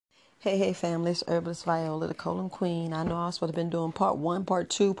Hey, family, it's Herbalist Viola, the colon queen. I know I was supposed to have been doing part one,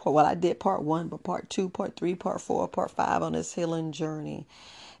 part two, well, I did part one, but part two, part three, part four, part five on this healing journey.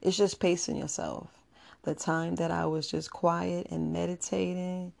 It's just pacing yourself. The time that I was just quiet and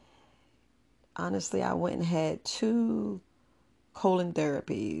meditating, honestly, I went and had two colon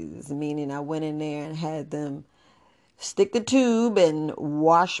therapies, meaning I went in there and had them stick the tube and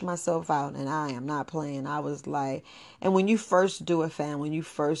wash myself out. And I am not playing. I was like, and when you first do it, fam, when you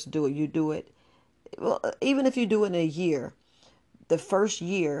first do it, you do it. Well, even if you do it in a year, the first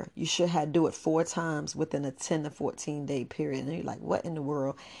year you should have do it 4 times within a 10 to 14 day period. And you're like, what in the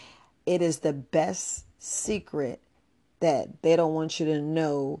world? It is the best secret that they don't want you to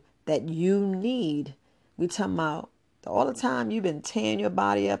know that you need. We talking about all the time you've been tearing your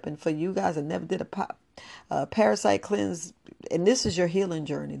body up, and for you guys that never did a parasite cleanse, and this is your healing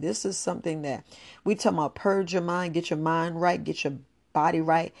journey. This is something that we talking about. Purge your mind, get your mind right, get your body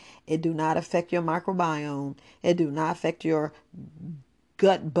right. It do not affect your microbiome. It do not affect your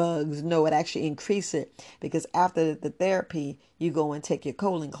gut bugs. No, it actually increase it, because after the therapy you go and take your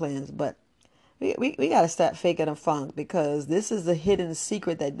colon cleanse. But we got to stop faking a funk, because this is the hidden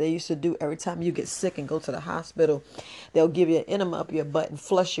secret that they used to do every time you get sick and go to the hospital. They'll give you an enema up your butt and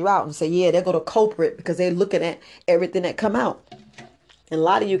flush you out and say, yeah, they're going to culprit because they're looking at everything that come out. And a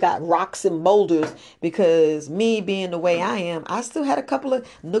lot of you got rocks and boulders, because me being the way I am, I still had a couple of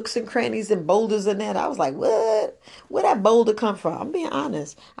nooks and crannies and boulders in there. I was like, what? Where that boulder come from? I'm being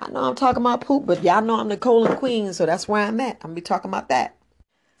honest. I know I'm talking about poop, but y'all know I'm the colon queen, so that's where I'm at. I'm going to be talking about that.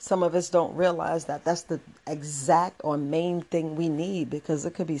 Some of us don't realize that that's the exact or main thing we need, because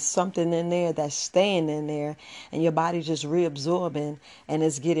it could be something in there that's staying in there and your body just reabsorbing, and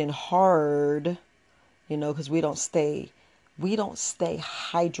it's getting hard, because we don't stay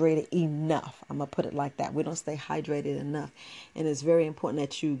hydrated enough. I'm going to put it like that. We don't stay hydrated enough. And it's very important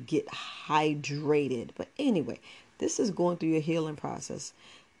that you get hydrated. But anyway, this is going through your healing process.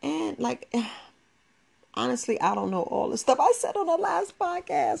 And honestly, I don't know all the stuff I said on the last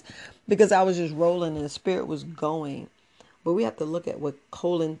podcast, because I was just rolling and the spirit was going. But we have to look at what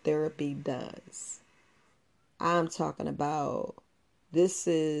colon therapy does. I'm talking about, this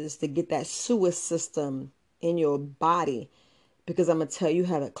is to get that sewer system in your body, because I'm going to tell you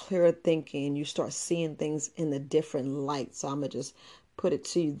how to clear thinking and you start seeing things in a different light. So I'm going to just put it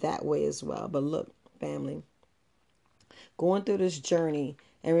to you that way as well. But look, family, going through this journey,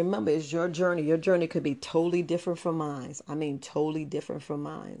 and remember, it's your journey. Your journey could be totally different from mine. I mean, totally different from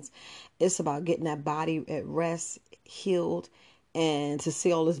mine. It's about getting that body at rest, healed, and to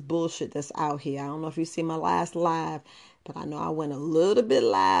see all this bullshit that's out here. I don't know if you see my last live, but I know I went a little bit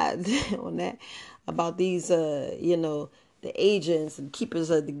live on that about these, the agents and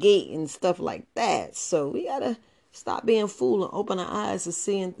keepers of the gate and stuff like that. So we got to stop being fool and open our eyes to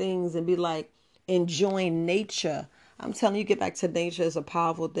seeing things and be like, enjoying nature. I'm telling you, get back to nature is a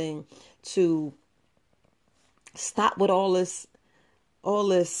powerful thing, to stop with all this.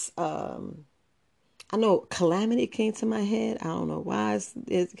 I know calamity came to my head. I don't know why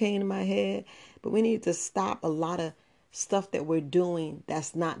it came to my head, but we need to stop a lot of stuff that we're doing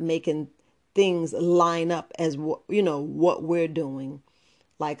that's not making things line up as what we're doing.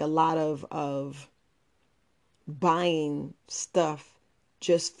 Like a lot of buying stuff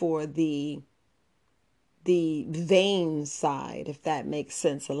just for the vain side, if that makes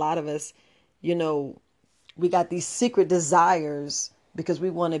sense. A lot of us, we got these secret desires because we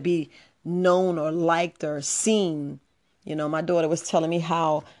want to be known or liked or seen. My daughter was telling me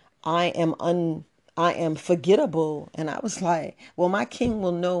how I am forgettable. And I was like, well, my king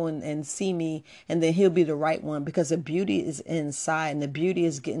will know and see me, and then he'll be the right one, because the beauty is inside, and the beauty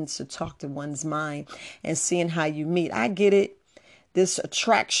is getting to talk to one's mind and seeing how you meet. I get it, this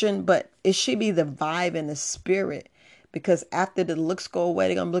attraction, but it should be the vibe and the spirit, because after the looks go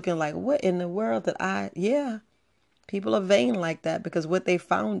away, I'm looking like, what in the world people are vain like that, because what they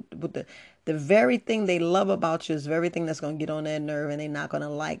found with the very thing they love about you is the very thing that's going to get on their nerve and they're not going to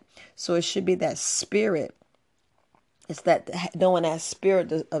like. So it should be that spirit. It's that knowing that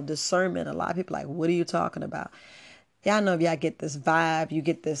spirit of discernment. A lot of people are like, what are you talking about? Y'all know if y'all get this vibe, you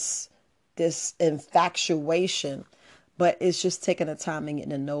get this infatuation, but it's just taking the time and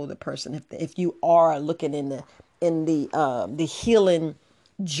getting to know the person. If you are looking in the healing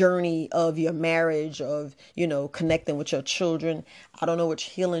journey of your marriage, of connecting with your children, I don't know which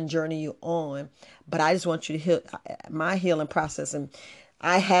healing journey you're on, but I just want you to heal my healing process. And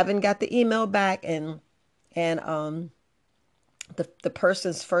I haven't got the email back, and the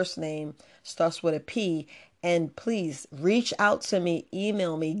person's first name starts with a P, And please reach out to me,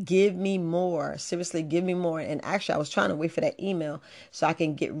 email me, give me more. Seriously, give me more. And actually, I was trying to wait for that email so I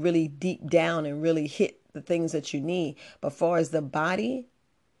can get really deep down and really hit the things that you need. But far as the body,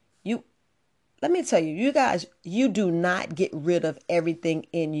 you let me tell you, you guys, you do not get rid of everything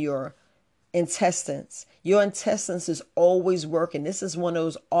in your intestines. Your intestines is always working. This is one of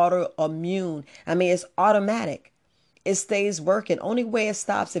those autoimmune. I mean, it's automatic. It stays working. Only way it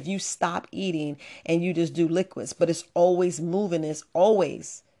stops if you stop eating and you just do liquids. But it's always moving. It's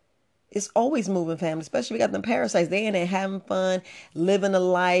always moving, family. Especially we got them parasites. They in there having fun, living a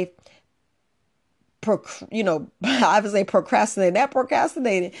life. I would say procrastinating. Not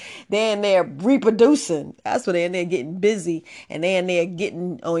procrastinating. They're in there reproducing. That's what they're in there getting busy, and they're in there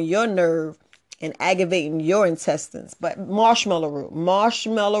getting on your nerve and aggravating your intestines. But marshmallow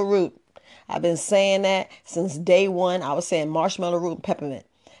root. I've been saying that since day one. I was saying marshmallow root and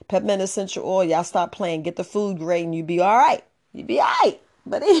peppermint essential oil. Y'all stop playing. Get the food grade, and you be all right. You be all right.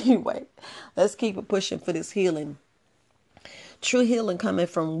 But anyway, let's keep it pushing for this healing. True healing coming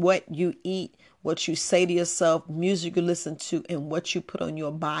from what you eat, what you say to yourself, music you listen to, and what you put on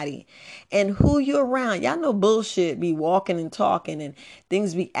your body and who you're around. Y'all know bullshit be walking and talking and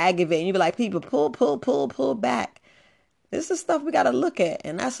things be aggravating. You be like, people, pull back. This is stuff we got to look at.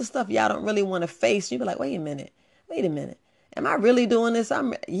 And that's the stuff y'all don't really want to face. You be like, wait a minute. Am I really doing this?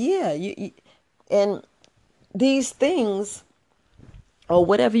 And these things or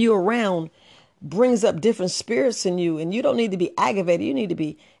whatever you're around brings up different spirits in you, and you don't need to be aggravated. You need to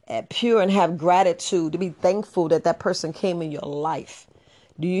be pure and have gratitude, to be thankful that that person came in your life.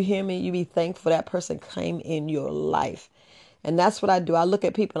 Do you hear me? You be thankful that person came in your life. And that's what I do. I look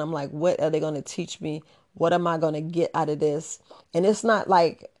at people and I'm like, what are they going to teach me? What am I going to get out of this? And it's not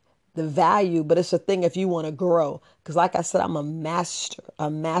like the value, but it's a thing if you want to grow. Because like I said, I'm a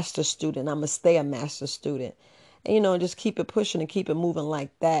master student. I'm going to stay a master student. And, just keep it pushing and keep it moving like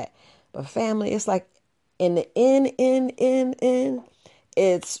that. But family, it's like in the end,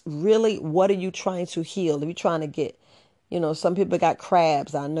 it's really, what are you trying to heal? If you're trying to get, some people got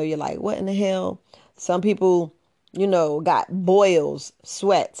crabs. I know you're like, what in the hell? Some people, got boils,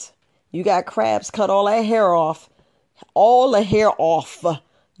 sweats. You got crabs, cut all that hair off, all the hair off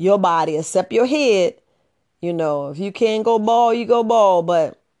your body except your head. If you can't go bald, you go bald.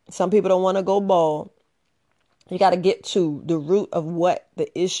 But some people don't want to go bald. You got to get to the root of what the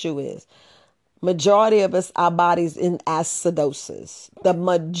issue is. Majority of us, our bodies in acidosis. The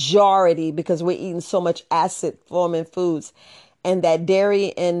majority, because we're eating so much acid forming foods. And that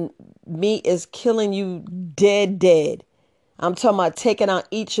dairy and meat is killing you dead. I'm talking about taking out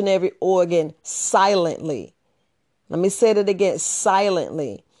each and every organ silently. Let me say that again,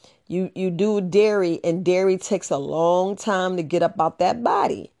 silently. You do dairy, and dairy takes a long time to get up out that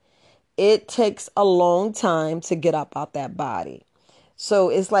body. It takes a long time to get up out that body. So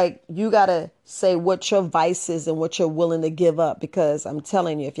it's like you got to say what your vice is and what you're willing to give up. Because I'm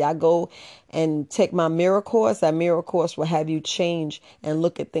telling you, if y'all go and take my mirror course, that mirror course will have you change and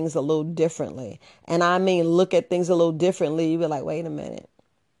look at things a little differently. And I mean, look at things a little differently. You be like, wait a minute.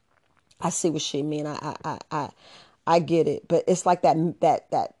 I see what she mean. I get it. But it's like that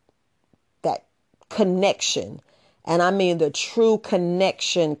connection. And I mean the true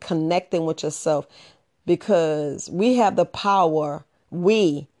connection, connecting with yourself, because we have the power,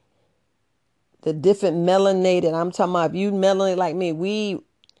 the different melanated, I'm talking about if you melanated like me, we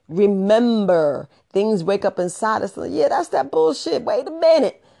remember things wake up inside us. Yeah, that's that bullshit. Wait a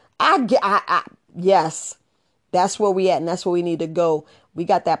minute. Yes, that's where we at, and that's where we need to go. We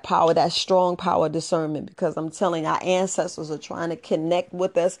got that power, that strong power of discernment, because I'm telling you, our ancestors are trying to connect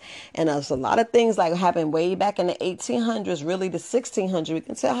with us. And there's a lot of things like happened way back in the 1800s, really the 1600s. We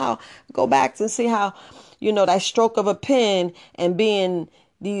can go back and see how, that stroke of a pen and being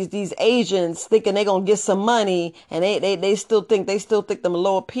these agents thinking they're going to get some money, and they still think them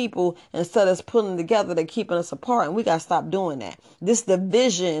lower people. Instead of us pulling together, they're keeping us apart. And we got to stop doing that. This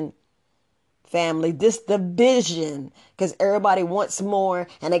division, family, this division, because everybody wants more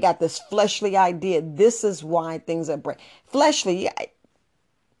and they got this fleshly idea. This is why things are fleshly,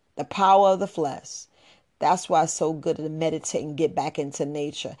 the power of the flesh. That's why it's so good to meditate and get back into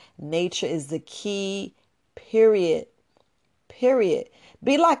nature. Nature is the key, period.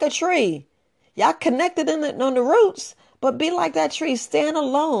 Be like a tree. Y'all connected on the roots, but be like that tree. Stand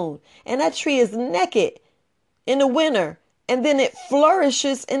alone. And that tree is naked in the winter, and then it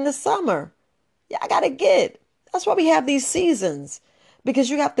flourishes in the summer. I got to that's why we have these seasons, because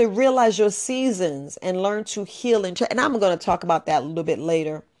you have to realize your seasons and learn to heal. And I'm going to talk about that a little bit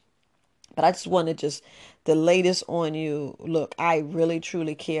later, but I just wanted to lay this on you. Look, I really,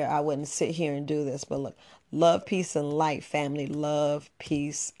 truly care. I wouldn't sit here and do this, but look, Love, peace, and light, family. Love,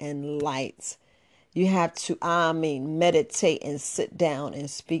 peace, and light. You have to, meditate and sit down and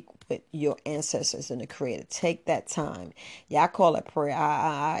speak with your ancestors and the Creator. Take that time. Yeah, I call it prayer.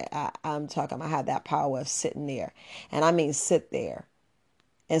 I'm talking about have that power of sitting there. And I mean sit there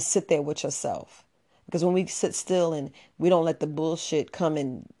and sit there with yourself. Because when we sit still and we don't let the bullshit come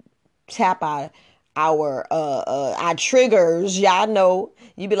and tap our triggers, y'all know,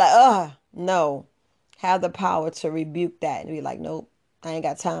 you be like, no. Have the power to rebuke that and be like, nope, I ain't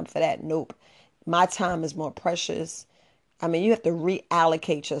got time for that. Nope. My time is more precious. I mean, you have to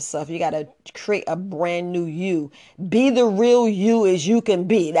reallocate yourself. You got to create a brand new you. Be the real you as you can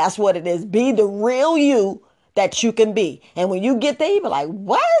be. That's what it is. Be the real you that you can be. And when you get there, you be like,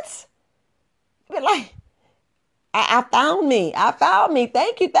 what? You be like, I found me. I found me.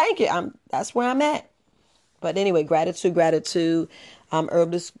 Thank you. Thank you. That's where I'm at. But anyway, gratitude. I'm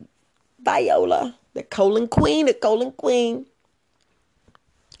Herbalist Viola, the colon queen.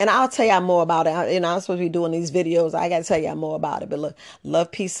 And I'll tell y'all more about it. I'm supposed to be doing these videos. I got to tell y'all more about it. But look,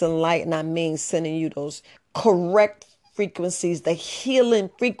 love, peace, and light. And I mean sending you those correct frequencies, the healing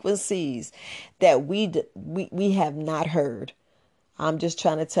frequencies that we have not heard. I'm just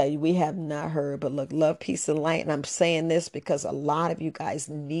trying to tell you, we have not heard. But look, love, peace, and light. And I'm saying this because a lot of you guys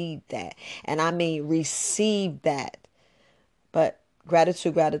need that. And I mean receive that. But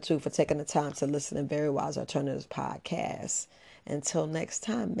gratitude for taking the time to listen to Very Wise Alternatives podcast. Until next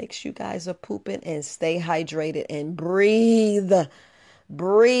time, make sure you guys are pooping and stay hydrated and breathe.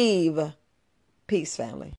 Breathe. Peace, family.